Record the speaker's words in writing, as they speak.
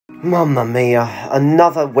Mamma mia,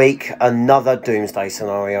 another week, another doomsday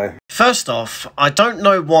scenario. First off, I don't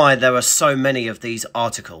know why there are so many of these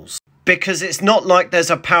articles. Because it's not like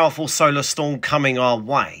there's a powerful solar storm coming our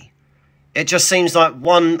way. It just seems like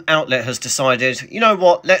one outlet has decided, you know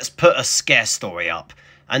what, let's put a scare story up.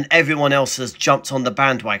 And everyone else has jumped on the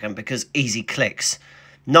bandwagon because easy clicks.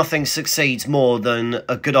 Nothing succeeds more than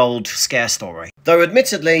a good old scare story. Though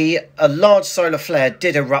admittedly, a large solar flare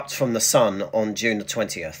did erupt from the sun on June the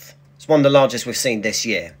 20th. It's one of the largest we've seen this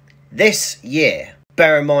year. This year.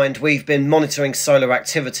 Bear in mind, we've been monitoring solar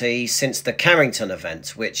activity since the Carrington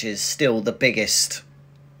event, which is still the biggest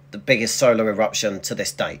solar eruption to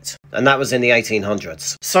this date. And that was in the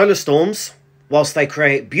 1800s. Solar storms, whilst they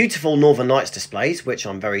create beautiful Northern Lights displays, which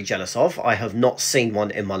I'm very jealous of, I have not seen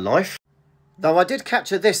one in my life. Though I did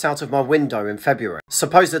capture this out of my window in February,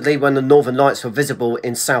 supposedly when the Northern Lights were visible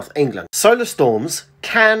in South England. Solar storms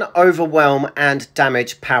can overwhelm and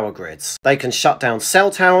damage power grids. They can shut down cell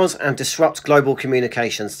towers and disrupt global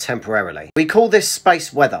communications temporarily. We call this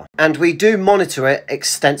space weather, and we do monitor it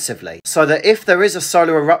extensively, so that if there is a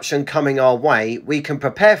solar eruption coming our way, we can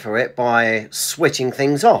prepare for it by switching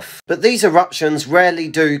things off. But these eruptions rarely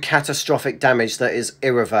do catastrophic damage that is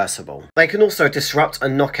irreversible. They can also disrupt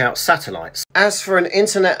and knock out satellites. As for an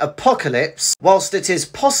internet apocalypse, whilst it is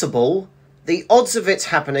possible, the odds of it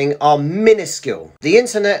happening are minuscule. The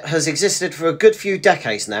internet has existed for a good few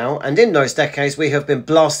decades now, and in those decades we have been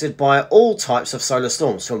blasted by all types of solar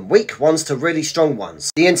storms, from weak ones to really strong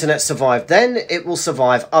ones. The internet survived then, it will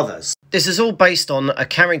survive others. This is all based on a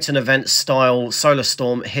Carrington event style solar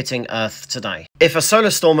storm hitting Earth today. If a solar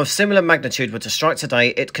storm of similar magnitude were to strike today,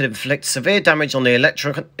 it could inflict severe damage on the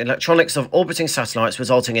electronics of orbiting satellites,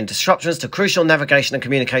 resulting in disruptions to crucial navigation and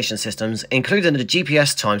communication systems, including the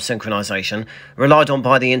GPS time synchronization relied on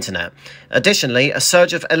by the internet. Additionally, a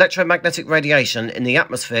surge of electromagnetic radiation in the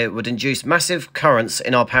atmosphere would induce massive currents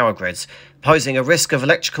in our power grids, posing a risk of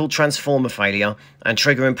electrical transformer failure and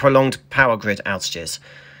triggering prolonged power grid outages.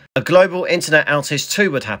 A global internet outage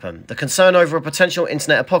too would happen. The concern over a potential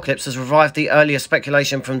internet apocalypse has revived the earlier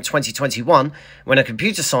speculation from 2021 when a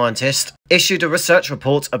computer scientist issued a research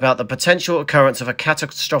report about the potential occurrence of a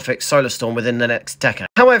catastrophic solar storm within the next decade.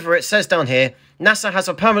 However, it says down here, NASA has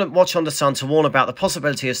a permanent watch on the sun to warn about the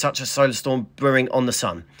possibility of such a solar storm brewing on the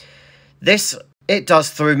sun. This it does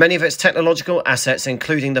through many of its technological assets,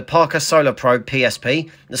 including the Parker Solar Probe PSP.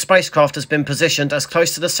 The spacecraft has been positioned as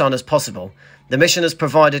close to the sun as possible. The mission has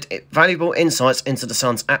provided valuable insights into the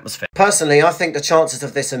sun's atmosphere. Personally, I think the chances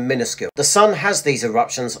of this are minuscule. The sun has these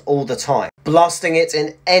eruptions all the time, blasting it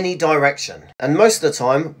in any direction. And most of the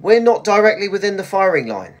time, we're not directly within the firing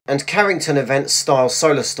line. And Carrington event style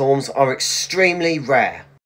solar storms are extremely rare.